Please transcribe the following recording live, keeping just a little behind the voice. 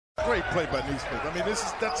Great play by Nesmith. I mean,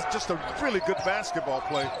 that's just a really good basketball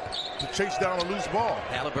play to chase down a loose ball.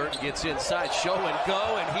 Haliburton gets inside, show and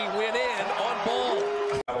go, and he went in on ball.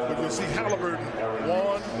 But you'll see Haliburton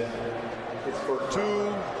 1, 2,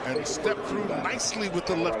 and step through nicely with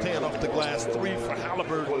the left hand off the glass. 3 for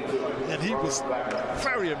Haliburton, and he was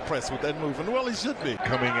very impressed with that move, and well, he should be.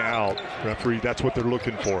 Coming out, referee, that's what they're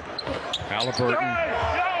looking for.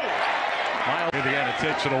 Haliburton. Indiana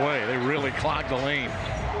takes it away. They really clogged the lane.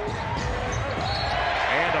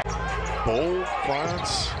 And Bowl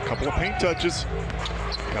finds a couple of paint touches.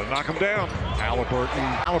 Got to knock him down.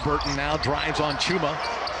 Haliburton now drives on Chuma.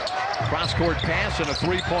 Cross-court pass and a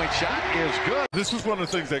three-point shot is good. This was one of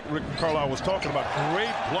the things that Rick Carlisle was talking about.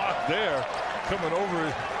 Great block there. Coming over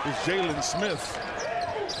is Jalen Smith.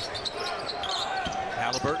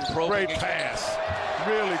 Haliburton probing. Great pass.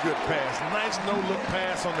 Really good pass. Nice no-look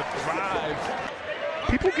pass on the drive.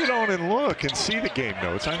 People get on and look and see the game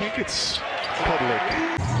notes. I think it's public.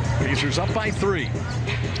 Pacers up by 3.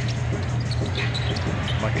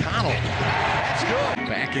 McConnell. That's good.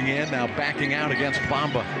 Backing in, now backing out against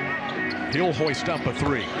Bamba. He'll hoist up a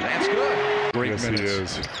 3. That's good. Great yes, minutes. He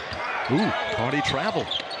is. Ooh, thought he traveled.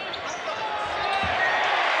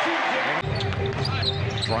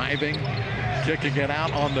 Driving, kicking it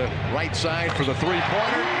out on the right side for the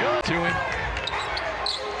three-pointer. To him.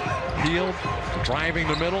 Healed, driving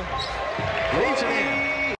the middle. Lays it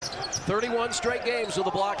in. 31 straight games with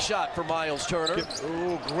a block shot for Miles Turner.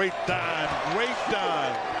 Oh, great dive. Great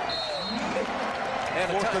dive. And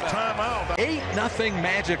forced the timeout. 8-0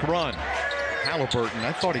 Magic run. Haliburton,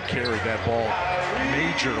 I thought he carried that ball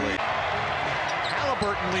majorly.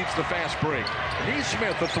 Haliburton leads the fast break.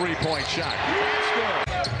 Nesmith, a three-point shot. That's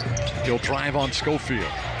good. He'll drive on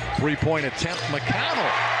Schofield. Three-point attempt,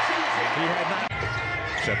 McConnell. He had not.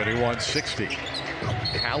 71-60.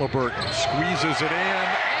 Haliburton squeezes it in,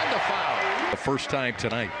 and the foul. The first time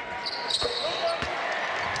tonight.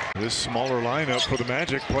 This smaller lineup for the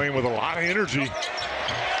Magic playing with a lot of energy.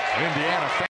 Indiana.